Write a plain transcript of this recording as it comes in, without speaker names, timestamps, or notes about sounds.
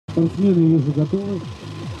Спортсмены, вижу, готовы.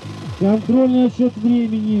 Контрольный отсчет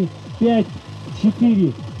времени. 5,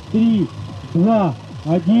 4, 3, 2,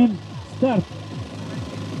 1. Старт.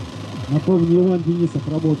 Напомню, Иван Денисов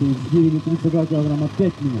работает с гирями 32 килограмма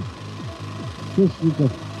 5 минут.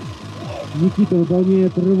 Сушников Никита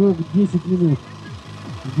выполняет рывок 10 минут.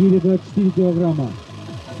 Гири 24 килограмма.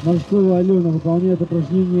 Морского Алена выполняет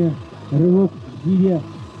упражнение рывок гиря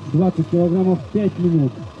 20 килограммов 5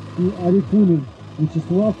 минут. И Арифулин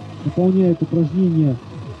Вячеслав выполняет упражнение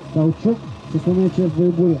толчок. Основная часть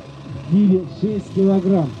боя гири 6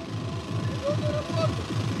 килограмм.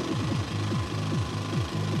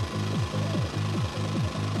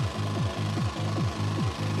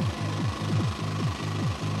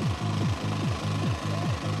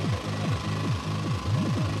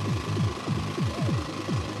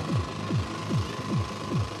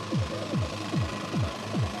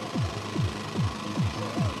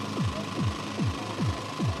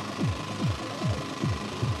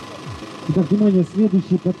 Итак, внимание,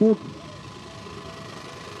 следующий поток.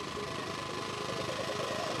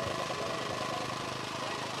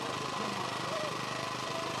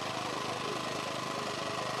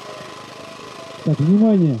 Так,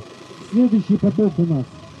 внимание, следующий поток у нас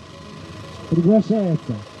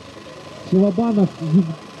приглашается Челбаков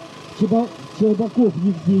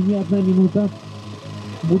Евгений, 1 минута.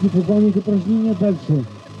 Будет выполнять упражнение. Дальше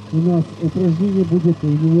у нас упражнение будет у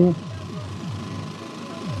него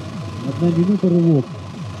 1 минута рывок.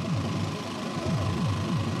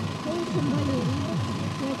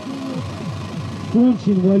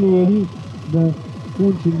 Кончин Валерий. Да,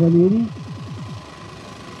 Кончин Валерий.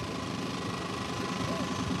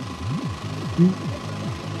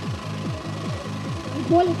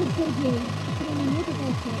 Голиков Сергей, 3 минуты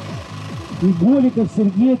толчок. И Голиков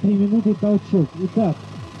Сергей, 3 минуты толчок. Итак,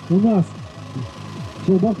 у нас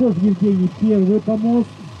Челбаков Евгений, первый помост.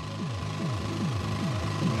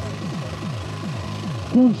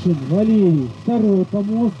 Коншин Валерий, второй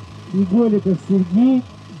помост. И Голиков Сергей,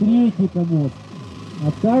 третий помост.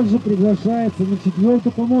 А также приглашается на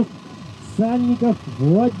 4-й помост Сальников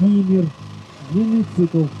Владимир. Длинный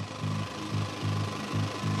цикл.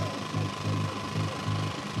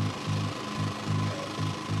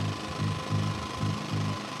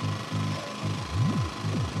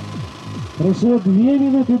 Прошло 2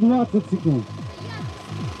 минуты 20 секунд.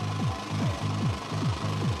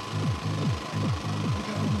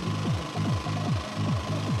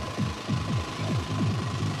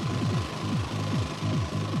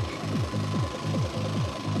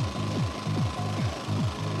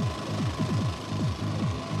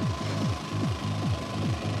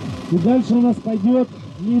 И дальше у нас пойдет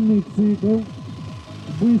длинный цикл.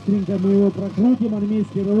 Быстренько мы его прокрутим,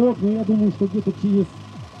 армейский рывок. Но я думаю, что где-то через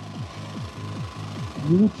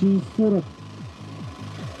минут 40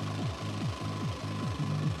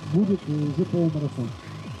 будет уже полумарафон.